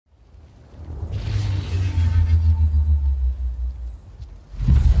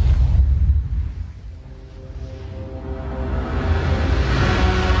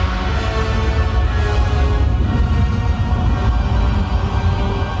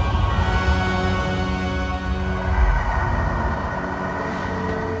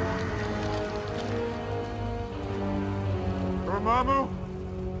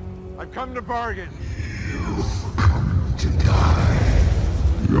I've come to bargain. You've come to die.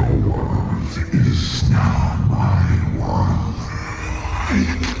 Your world is now my world.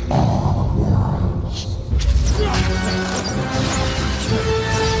 Like all worlds.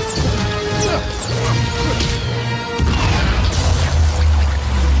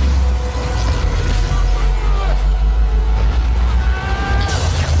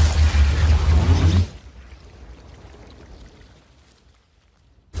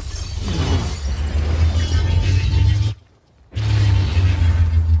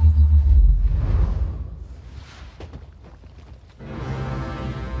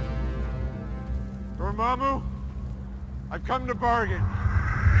 Dormammu, I've come to bargain.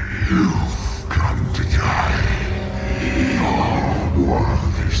 You've come to die. Your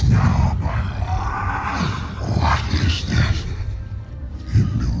world is now my world. What is this?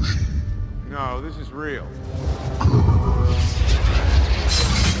 Illusion. No, this is real.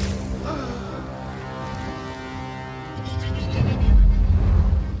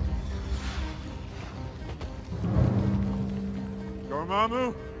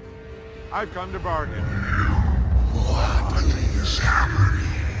 Dormammu, I've come to bargain. What is happening?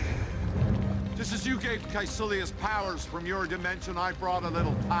 Just as you gave Caecilius powers from your dimension, I brought a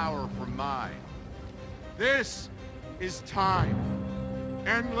little power from mine. This is time.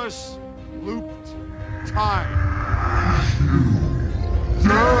 Endless, looped time.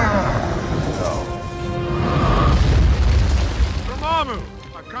 Dormammu,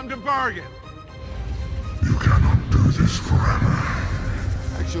 I've come to bargain. You cannot do this forever.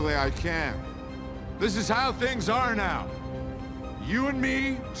 Actually, I can. This is how things are now. You and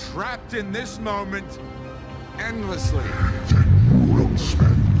me, trapped in this moment, endlessly. Then you will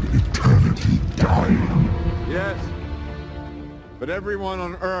spend eternity dying. Yes. But everyone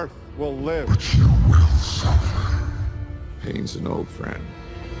on Earth will live. But you will suffer. Pain's an old friend.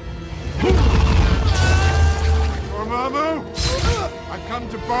 Dormammu, I've come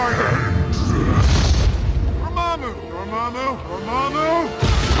to bargain. Dormammu, Dormammu, Dormammu!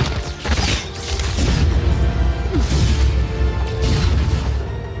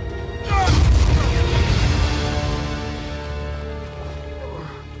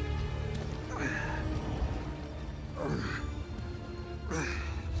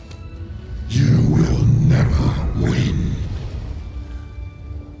 You will never win.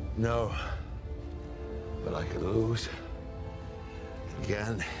 No. But I could lose.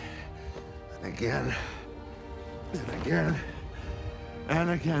 Again. And again. And again. And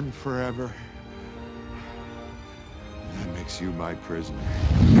again forever. That makes you my prisoner.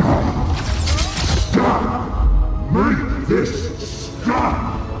 No! Stop! Make this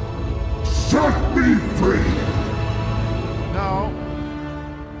stop! Set me free! No.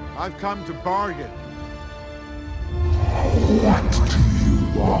 I've come to bargain. What do you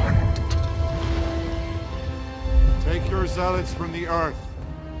want? Take your zealots from the Earth.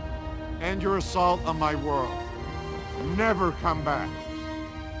 End your assault on my world. Never come back.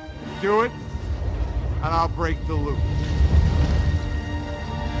 Do it, and I'll break the loop.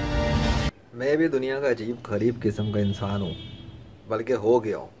 मैं भी दुनिया का अजीब गरीब किस्म का इंसान हूँ, बल्कि हो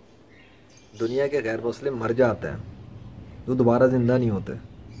गया हूँ। दुनिया के गैर मुस्लिम मर जाते हैं तो दोबारा ज़िंदा नहीं होते।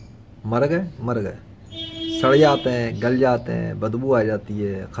 मर गए, सड़ जाते हैं, गल जाते हैं, बदबू आ जाती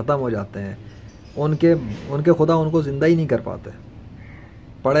है, ख़त्म हो जाते हैं। उनके खुदा उनको ज़िंदा ही नहीं कर पाते।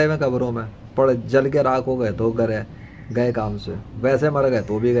 पड़े हुए कब्रों में, जल के राख हो गए तो गए काम से, वैसे मर गए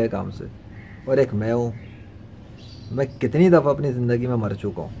तो भी गए काम से। और एक मैं हूँ, मैं कितनी दफ़ा अपनी ज़िंदगी में मर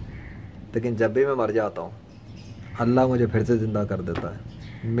चुका हूँ, लेकिन जब भी मैं मर जाता हूँ अल्लाह मुझे फिर से ज़िंदा कर देता है।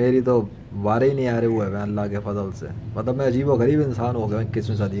 मेरी तो वारे ही नहीं आ रहे हुए हैं अल्लाह के फजल से। मतलब मैं अजीब व गरीब इंसान हो गया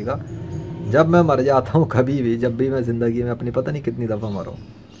 21वीं सदी का। जब मैं मर जाता हूँ कभी भी, जब भी मैं ज़िंदगी में अपनी पता नहीं कितनी दफ़ा मरा हूँ,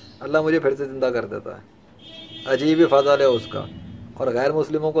 अल्लाह मुझे फिर से ज़िंदा कर देता है। अजीब ही फजल है उसका। और गैर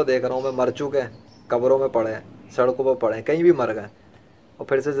मुस्लिमों को देख रहा हूँ मैं, मर चुके हैं, कब्रों में पड़े हैं, सड़कों पर पड़े हैं, कहीं भी मर गए और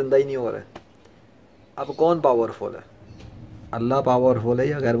फिर से ज़िंदा ही नहीं हो रहे। अब कौन पावरफुल है? अल्लाह पावरफुल है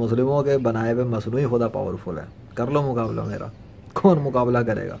या गैर मुस्लिमों के बनाए हुए मसनूई खुदा पावरफुल है? कर लो मुकाबला मेरा। कौन मुकाबला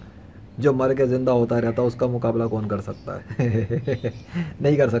करेगा? जो मर के ज़िंदा होता रहता है उसका मुकाबला कौन कर सकता है?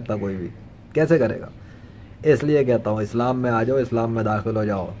 नहीं कर सकता कोई भी। कैसे करेगा? इसलिए कहता हूँ इस्लाम में आ जाओ, इस्लाम में दाखिल हो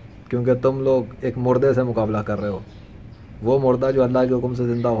जाओ, क्योंकि तुम लोग एक मुर्दे से मुकाबला कर रहे हो। वो मुर्दा जो अल्लाह के हुक्म से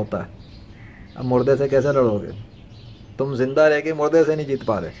ज़िंदा होता है। अब मुर्दे से कैसे लड़ोगे? तुम ज़िंदा रह के मुर्दे से नहीं जीत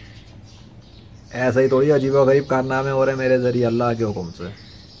पा रहे। ऐसा ही थोड़ी अजीब व गरीब कारनामे हो रहे मेरे ज़रिए अल्लाह के हुक्म से।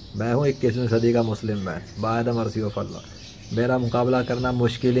 मैं हूँ 21वीं सदी का मुस्लिम मैन, बाद मर्सी ऑफ अल्लाह। मेरा मुकाबला करना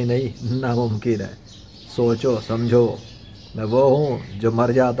मुश्किल ही नहीं, नामुमकिन है। सोचो समझो, मैं वो हूँ जो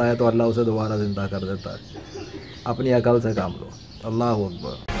मर जाता है तो अल्लाह उसे दोबारा ज़िंदा कर देता है। अपनी अकल से काम लो। अल्लाह हू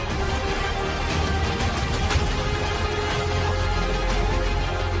अकबर।